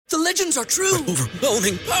The legends are true.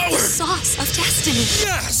 Overwhelming power! Sauce of destiny.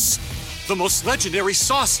 Yes! The most legendary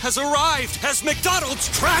sauce has arrived as McDonald's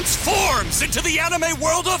transforms into the anime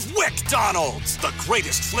world of WickDonald's. The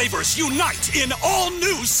greatest flavors unite in all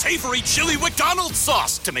new savory chili McDonald's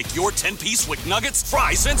sauce to make your 10-piece Wick Nuggets,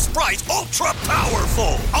 fries, and Sprite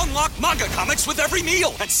ultra-powerful. Unlock manga comics with every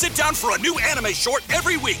meal and sit down for a new anime short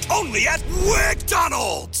every week only at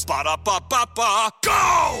WickDonald's. Ba-da-ba-ba-ba,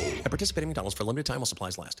 go! At participating McDonald's for a limited time while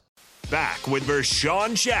supplies last. Back with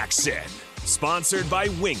Vershawn Jackson. Sponsored by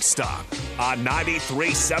Wingstop on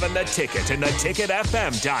 93.7 The Ticket and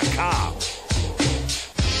theticketfm.com.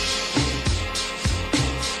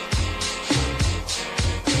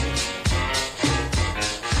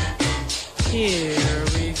 Here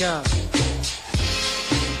we go.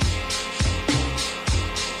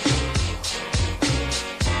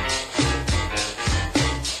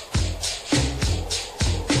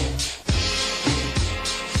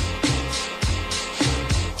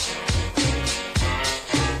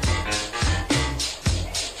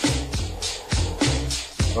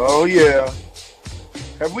 Oh, yeah.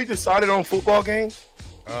 Have we decided on football games?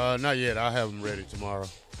 Not yet. I'll have them ready tomorrow.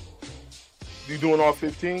 You doing all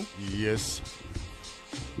 15? Yes.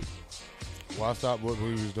 Well, I stopped what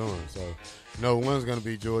we was doing. So, no, one's going to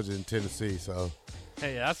be Georgia and Tennessee. So,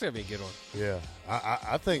 hey, that's going to be a good one. Yeah.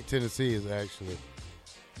 I think Tennessee is actually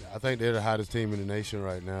 – I think they're the hottest team in the nation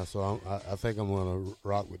right now. So, I think I'm going to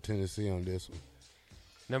rock with Tennessee on this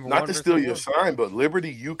one. Not to steal your sign, but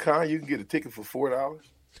Liberty, UConn, you can get a ticket for $4.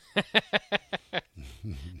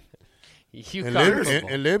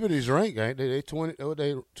 And Liberty's ranked, ain't they? They 20. Oh,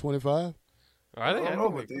 they 25. Are they? I don't know,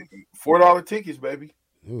 but $4 tickets, baby.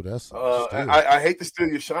 Ooh, that's. I hate to steal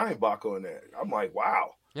your shine, Bach, on that. I'm like,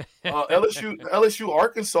 wow. LSU,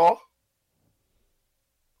 Arkansas.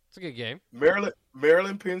 It's a good game.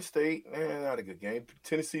 Maryland, Penn State. Not a good game.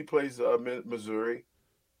 Tennessee plays Missouri.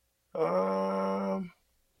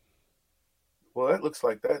 Well, that looks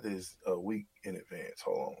like that is a week in advance.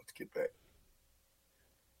 Hold on, let's get back.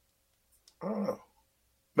 I don't know.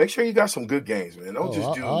 Make sure you got some good games, man. Don't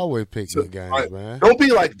just do. I always pick good games, man. Don't be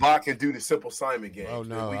like Bach and do the Simple Simon game. Oh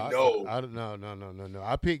no, no.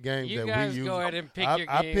 I pick games you that guys we use. Go ahead and pick your games.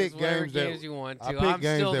 I pick games you want to. I pick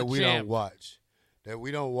games that we don't watch. That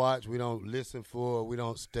we don't watch, we don't listen for, we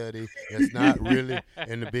don't study. It's not really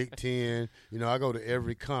in the Big Ten. You know, I go to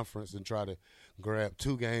every conference and try to grab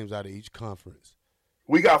 2 games out of each conference.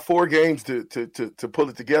 We got 4 games to pull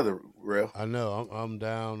it together, Real. I know. I'm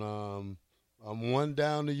down. I'm 1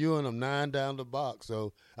 down to you, and I'm 9 down to Bach.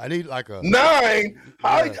 So I need like a 9.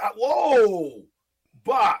 Whoa,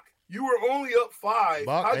 Bach! You were only up 5.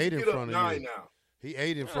 Bach How'd 8 you in get front up of 9 you. now? He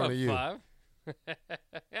 8 in front of you. 5. He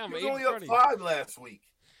was only up 5 last week.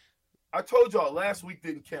 I told y'all last week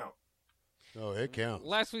didn't count. Oh, it counts.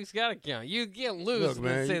 Last week's got to count. You can't lose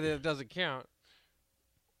and say that it doesn't count.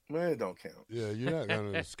 Man, it don't count. Yeah, you're not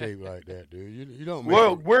gonna escape like that, dude. You don't.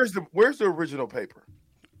 Well, where's the original paper?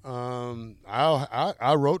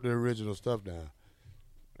 I wrote the original stuff down.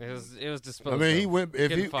 It was disposed. I mean, he went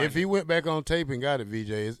if he went back on tape and got it,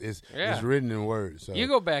 VJ. It's written in words. So. You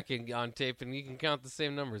go back on tape and you can count the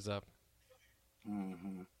same numbers up.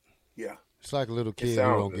 Mm-hmm. Yeah. It's like a little kid who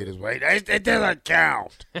don't get his way. It doesn't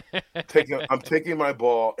count. I'm taking my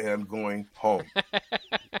ball and I'm going home.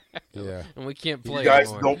 Yeah. And we can't play.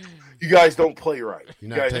 You guys don't play right. You're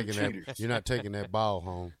not taking that. You're not taking that ball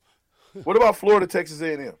home. What about Florida, Texas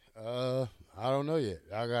A&M? I don't know yet.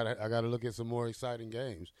 I gotta look at some more exciting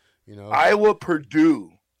games. You know, Iowa,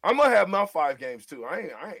 Purdue. I'm gonna have my 5 games too. I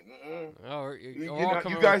ain't.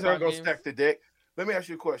 You guys aren't gonna stack the deck. Let me ask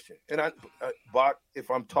you a question. And Bach,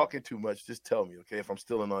 if I'm talking too much, just tell me, okay? If I'm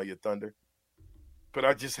stealing all your thunder. But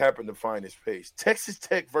I just happened to find this page. Texas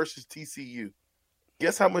Tech versus TCU.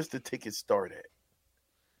 Guess how much the tickets start at?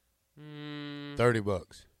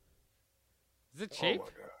 $30. Is it cheap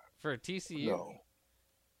for a TCU? No.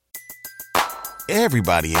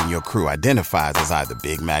 Everybody in your crew identifies as either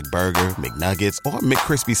Big Mac Burger, McNuggets, or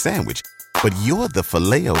McCrispy Sandwich. But you're the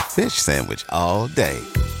Filet-O-Fish Sandwich all day.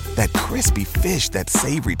 That crispy fish, that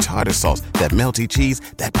savory tartar sauce, that melty cheese,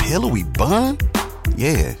 that pillowy bun.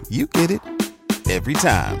 Yeah, you get it. Every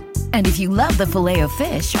time. And if you love the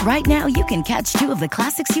Filet-O-Fish, right now you can catch 2 of the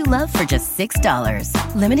classics you love for just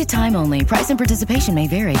 $6. Limited time only. Price and participation may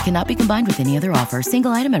vary. Cannot be combined with any other offer.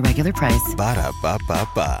 Single item at regular price.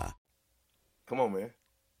 Ba-da-ba-ba-ba. Come on, man.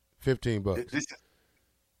 $15.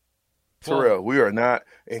 Terrell, we are not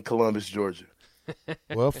in Columbus, Georgia.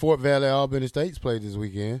 Well, Fort Valley, Albany State's played this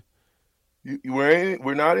weekend.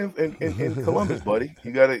 We're not in Columbus, buddy.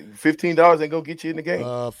 You got $15 ain't gonna get you in the game.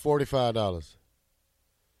 $45.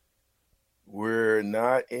 We're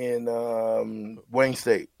not in Wayne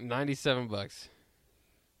State. $97.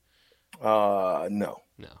 No.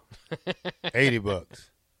 $80.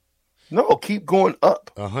 No, keep going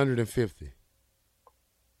up. 150.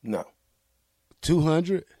 No.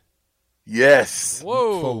 200. Yes.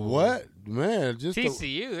 Whoa. For what, man? Just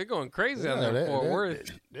TCU. They're going crazy on there. Fort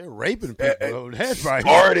Worth. They're raping people. That's right.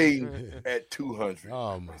 Starting at 200.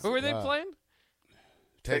 Oh my! Who are they playing?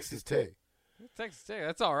 Texas Tech. Texas Tech.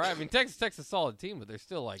 That's all right. I mean, Texas Tech's a solid team, but they're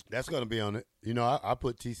still like. That's going to be on it. You know, I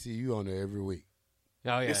put TCU on there every week.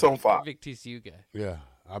 Oh yeah, it's on fire. Big TCU guy. Yeah,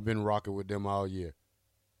 I've been rocking with them all year.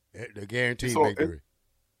 The guaranteed victory.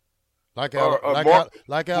 Like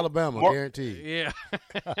Alabama, guaranteed. Yeah.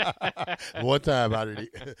 One time out of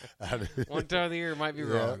the one time of the year might be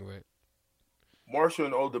wrong, but Marshall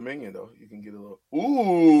and Old Dominion though, you can get a little.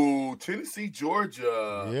 Ooh, Tennessee,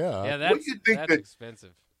 Georgia. Yeah. That's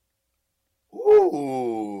expensive.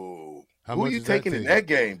 Ooh. Who are you taking in that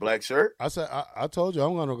game, Black Shirt? I said I told you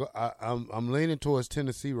I'm gonna go. I'm leaning towards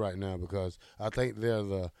Tennessee right now because I think they're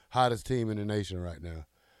the hottest team in the nation right now.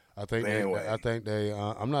 I think they.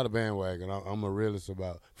 I'm not a bandwagon. I'm a realist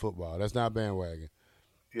about football. That's not bandwagon.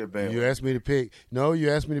 You're a bandwagon. You asked me to pick. No,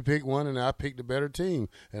 you asked me to pick one, and I picked the better team.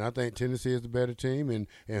 And I think Tennessee is the better team. And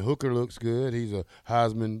Hooker looks good. He's a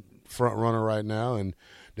Heisman front runner right now, and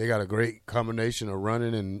they got a great combination of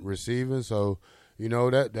running and receiving. So, you know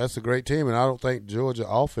that's a great team. And I don't think Georgia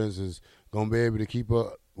offense is going to be able to keep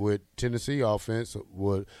up with Tennessee offense.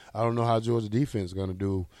 I don't know how Georgia defense is going to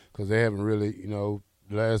do because they haven't really,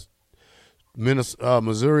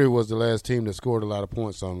 Missouri was the last team that scored a lot of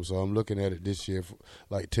points on them, so I'm looking at it this year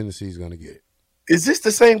like Tennessee's going to get it. Is this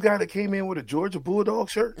the same guy that came in with a Georgia Bulldog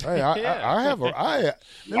shirt? Hey, Let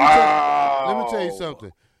me tell you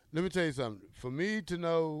something. For me to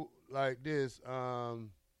know like this,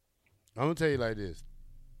 I'm going to tell you like this.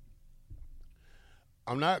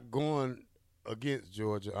 I'm not going against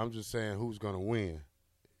Georgia. I'm just saying who's going to win,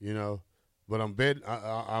 But I'm betting.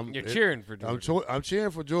 You're cheering for Georgia. I'm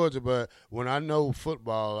cheering for Georgia, but when I know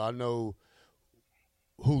football, I know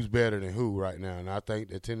who's better than who right now, and I think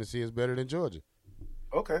that Tennessee is better than Georgia.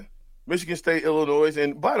 Okay. Michigan State, Illinois,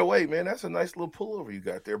 and by the way, man, that's a nice little pullover you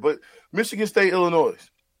got there. But Michigan State, Illinois.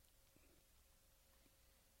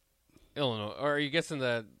 Illinois. Or are you guessing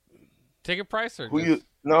the ticket price or who you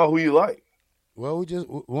like? Well, we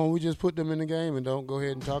just put them in the game and don't go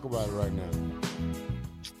ahead and talk about it right now.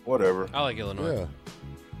 Whatever. I like Illinois. Yeah.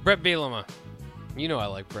 Brett Bielema. You know I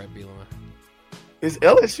like Brett Bielema. Is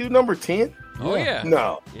LSU number 10? Oh, yeah.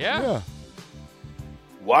 No. Yeah.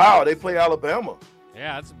 Wow, they play Alabama.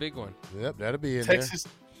 Yeah, that's a big one. Yep, that'll be in there.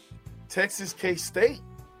 Texas K-State.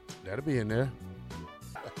 That'll be in there.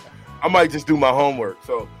 I might just do my homework.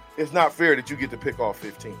 So it's not fair that you get to pick off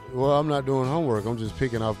 15. Well, I'm not doing homework. I'm just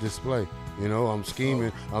picking off display. I'm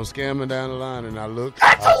scheming. I'm scamming down the line, and I look.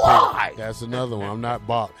 That's a lie. That's another one. I'm not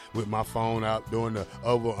bought with my phone out doing the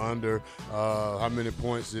over/under, how many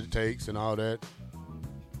points it takes, and all that.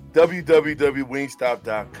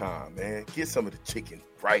 www.wingstop.com, man. Get some of the chicken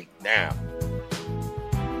right now.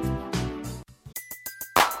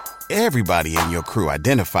 Everybody in your crew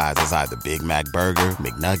identifies as either Big Mac Burger,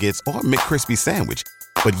 McNuggets, or McCrispy Sandwich,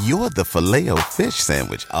 but you're the Filet-O-Fish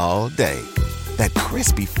Sandwich all day. That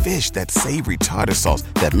crispy fish, that savory tartar sauce,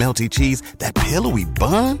 that melty cheese, that pillowy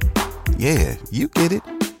bun. Yeah, you get it.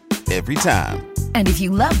 Every time. And if you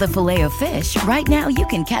love the Filet-O-Fish, right now you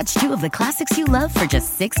can catch two of the classics you love for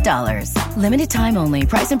just $6. Limited time only.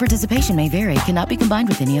 Price and participation may vary. Cannot be combined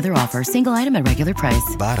with any other offer. Single item at regular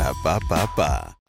price. Ba-da-ba-ba-ba.